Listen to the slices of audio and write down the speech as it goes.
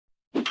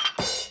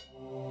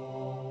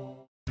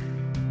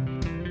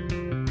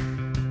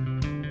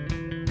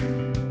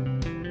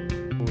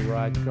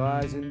right,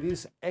 guys, in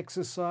this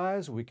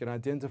exercise, we can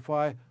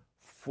identify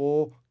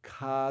 4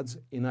 cards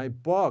in a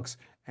box,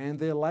 and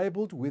they're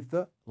labeled with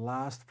the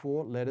last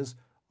 4 letters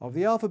of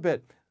the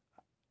alphabet.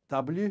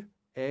 W,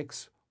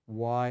 X,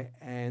 Y,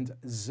 and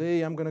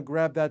Z. I'm going to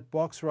grab that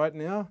box right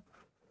now.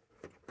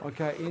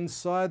 Okay,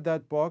 inside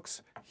that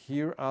box,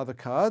 here are the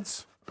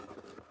cards.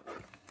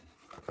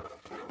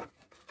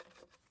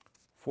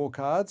 4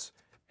 cards,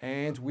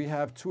 and we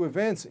have 2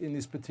 events in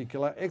this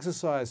particular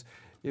exercise.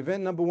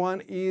 Event number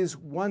 1 is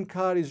one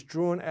card is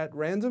drawn at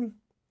random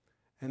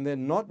and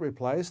then not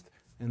replaced,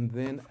 and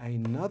then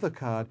another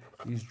card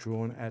is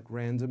drawn at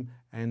random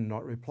and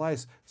not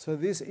replaced. So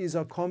this is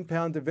a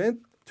compound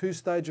event,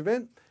 2-stage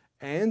event,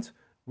 and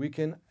we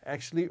can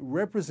actually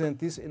represent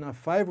this in a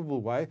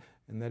favorable way,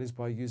 and that is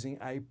by using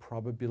a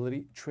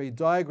probability tree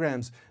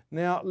diagrams.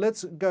 Now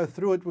let's go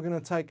through it. We're going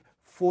to take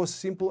 4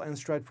 simple and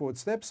straightforward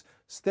steps.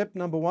 Step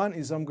number 1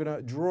 is I'm going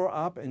to draw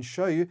up and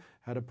show you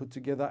how to put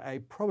together a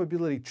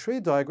probability tree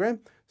diagram.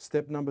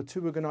 Step number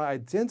 2, we're going to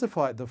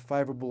identify the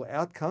favorable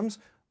outcomes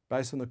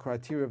based on the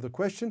criteria of the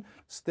question.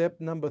 Step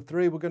number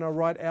 3, we're going to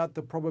write out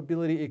the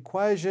probability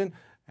equation.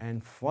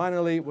 And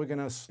finally, we're going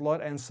to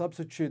slot and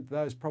substitute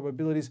those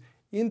probabilities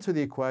into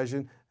the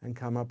equation and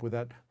come up with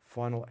that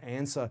final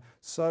answer.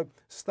 So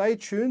stay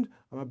tuned.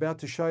 I'm about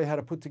to show you how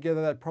to put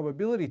together that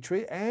probability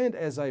tree, and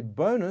as a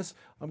bonus,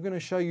 I'm going to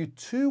show you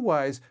 2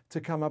 ways to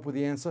come up with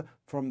the answer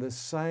from the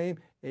same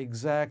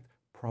exact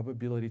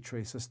probability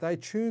tree. So stay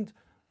tuned.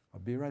 I'll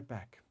be right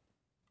back.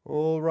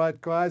 All right,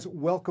 guys,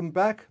 welcome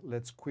back.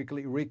 Let's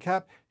quickly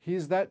recap.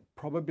 Here's that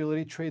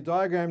probability tree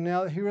diagram.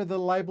 Now, here are the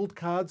labeled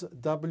cards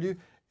W,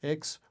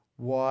 X,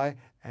 Y,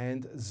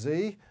 and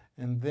Z.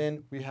 And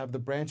then we have the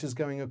branches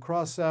going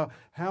across. So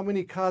how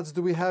many cards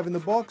do we have in the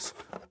box?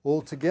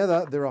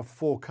 Altogether, there are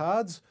 4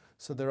 cards.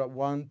 So there are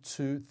 1,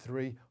 2,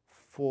 3,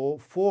 4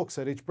 forks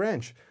at each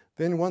branch.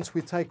 Then once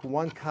we take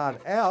 1 card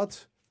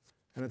out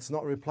and it's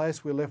not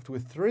replaced, we're left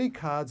with 3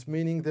 cards,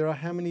 meaning there are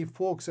how many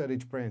forks at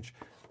each branch?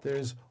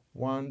 There's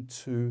 1,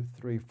 2,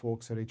 3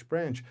 forks at each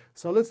branch.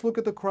 So let's look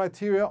at the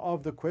criteria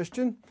of the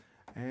question.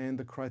 And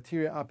the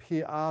criteria up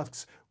here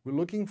asks, we're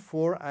looking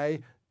for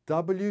a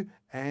W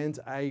and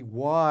a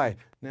Y.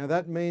 Now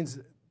that means,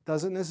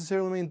 doesn't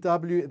necessarily mean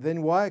W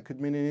then Y. It could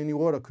mean in any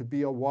order. It could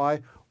be a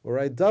Y or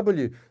a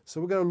W.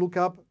 So we're going to look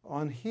up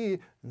on here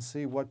and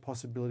see what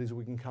possibilities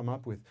we can come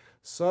up with.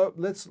 So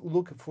let's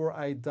look for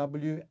a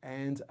W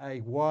and a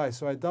Y.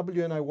 So a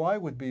W and a Y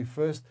would be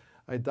first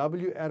a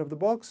W out of the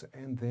box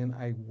and then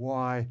a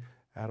Y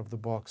out of the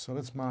box. So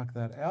let's mark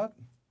that out.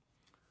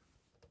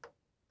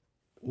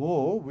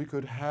 Or we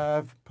could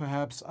have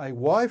perhaps a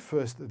Y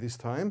first this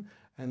time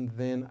and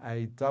then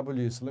a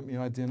W. So let me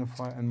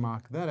identify and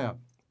mark that out.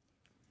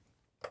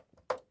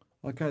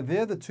 Okay,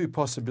 there are the 2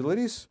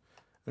 possibilities.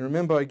 And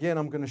remember, again,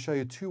 I'm going to show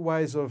you 2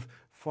 ways of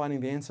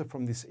finding the answer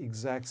from this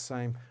exact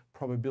same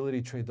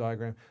probability tree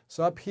diagram.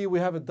 So up here we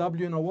have a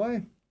W and a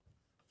Y.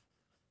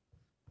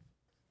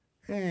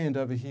 And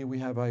over here we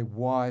have a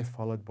Y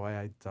followed by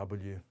a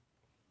W.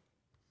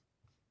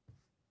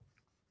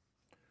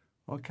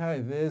 Okay,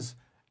 there's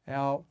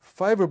our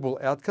favorable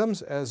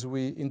outcomes. As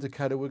we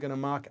indicated, we're going to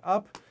mark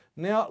up.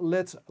 Now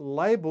let's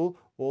label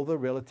all the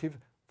relative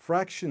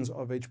fractions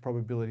of each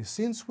probability.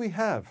 Since we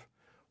have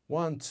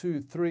 1, 2,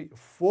 3,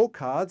 4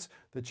 cards,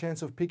 the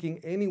chance of picking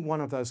any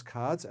one of those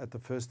cards at the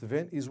first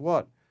event is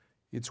what?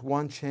 It's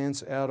 1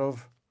 chance out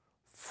of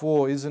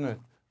 4, isn't it?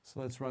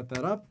 So let's write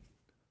that up.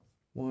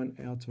 1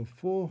 out of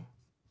 4.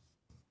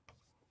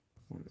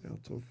 1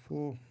 out of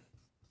 4.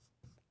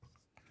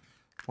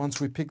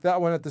 Once we pick that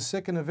one at the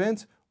second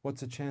event,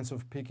 what's the chance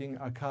of picking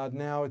a card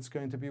now? It's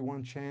going to be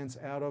 1 chance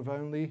out of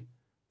only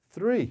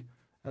 3,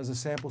 as the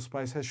sample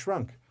space has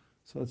shrunk.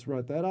 So let's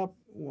write that up.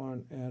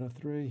 1 out of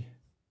 3.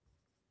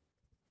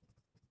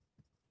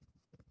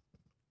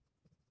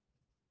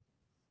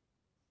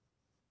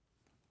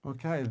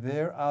 Okay,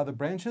 there are the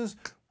branches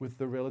with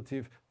the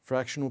relative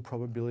fractional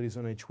probabilities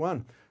on each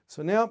one.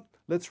 So now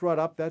let's write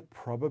up that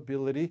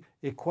probability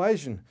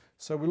equation.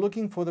 So we're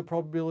looking for the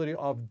probability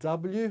of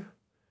W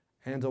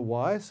and a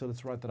Y. So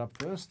let's write that up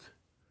first.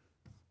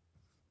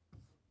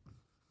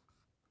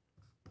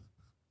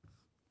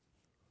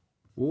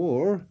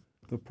 Or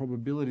the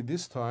probability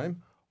this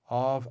time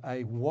of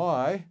a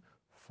Y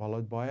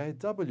followed by a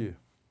W.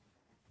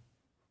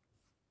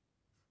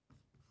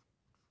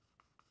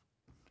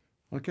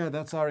 Okay,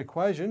 that's our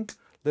equation.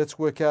 Let's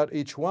work out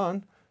each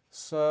one.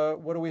 So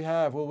what do we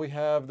have? Well, we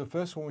have the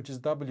first one, which is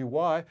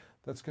WY.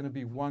 That's going to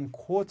be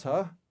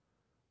 1/4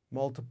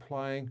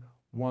 multiplying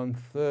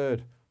 1/3.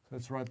 So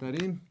let's write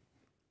that in.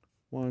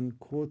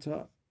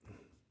 1/4.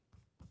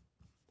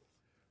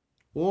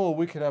 Or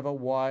we could have a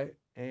Y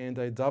and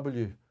a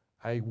W.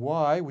 A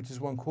Y, which is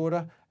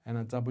 1/4, and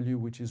a W,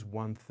 which is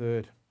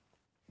 1/3.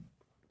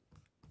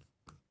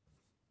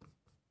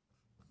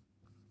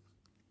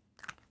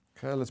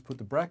 Okay, let's put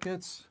the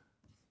brackets.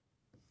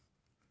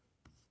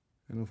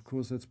 And of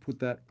course, let's put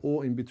that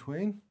or in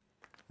between.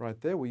 Right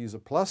there, we use a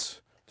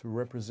plus to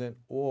represent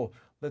or.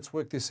 Let's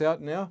work this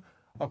out now.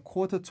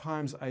 1/4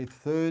 times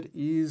 1/3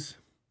 is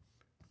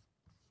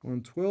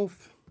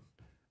 1/12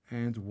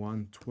 and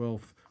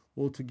 1/12.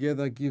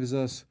 Altogether gives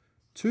us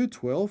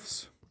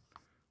 2/12,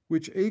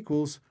 which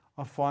equals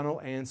a final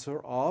answer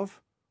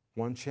of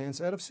 1 chance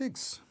out of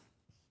 6.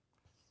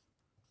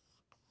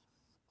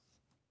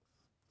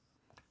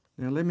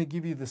 Now let me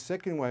give you the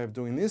second way of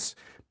doing this.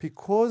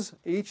 Because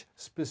each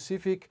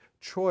specific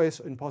choice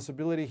and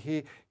possibility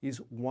here is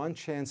 1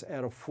 chance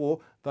out of 4,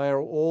 they are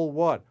all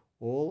what?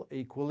 All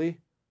equally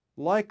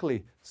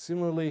likely.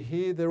 Similarly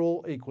here, they're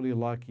all equally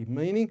likely,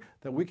 meaning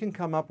that we can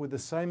come up with the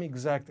same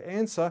exact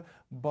answer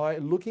by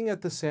looking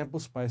at the sample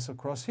space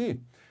across here.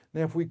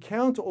 Now if we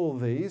count all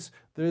these,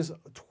 there's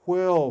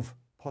 12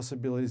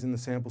 possibilities in the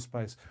sample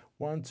space.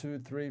 1, 2,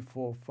 3,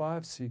 4,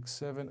 5, 6,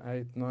 7,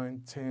 8,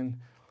 9, 10,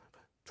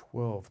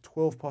 12.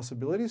 12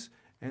 possibilities,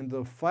 and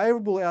the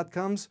favorable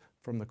outcomes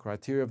from the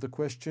criteria of the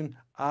question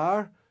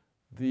are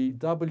the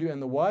W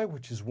and the Y,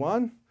 which is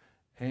 1,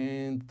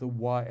 and the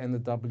Y and the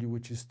W,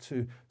 which is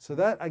 2. So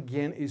that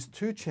again is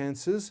 2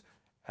 chances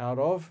out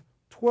of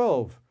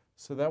 12.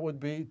 So that would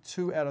be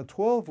 2 out of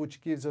 12, which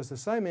gives us the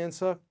same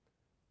answer,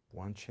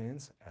 1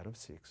 chance out of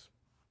 6.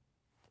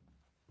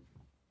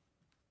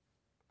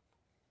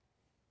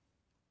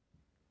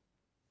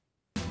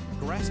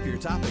 Grasp your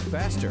topic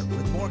faster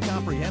with more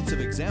comprehensive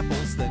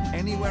examples than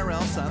anywhere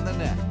else on the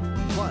net.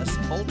 Plus,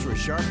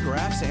 ultra-sharp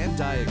graphs and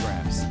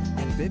diagrams.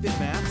 And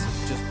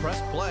VividMath, just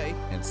press play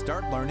and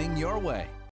start learning your way.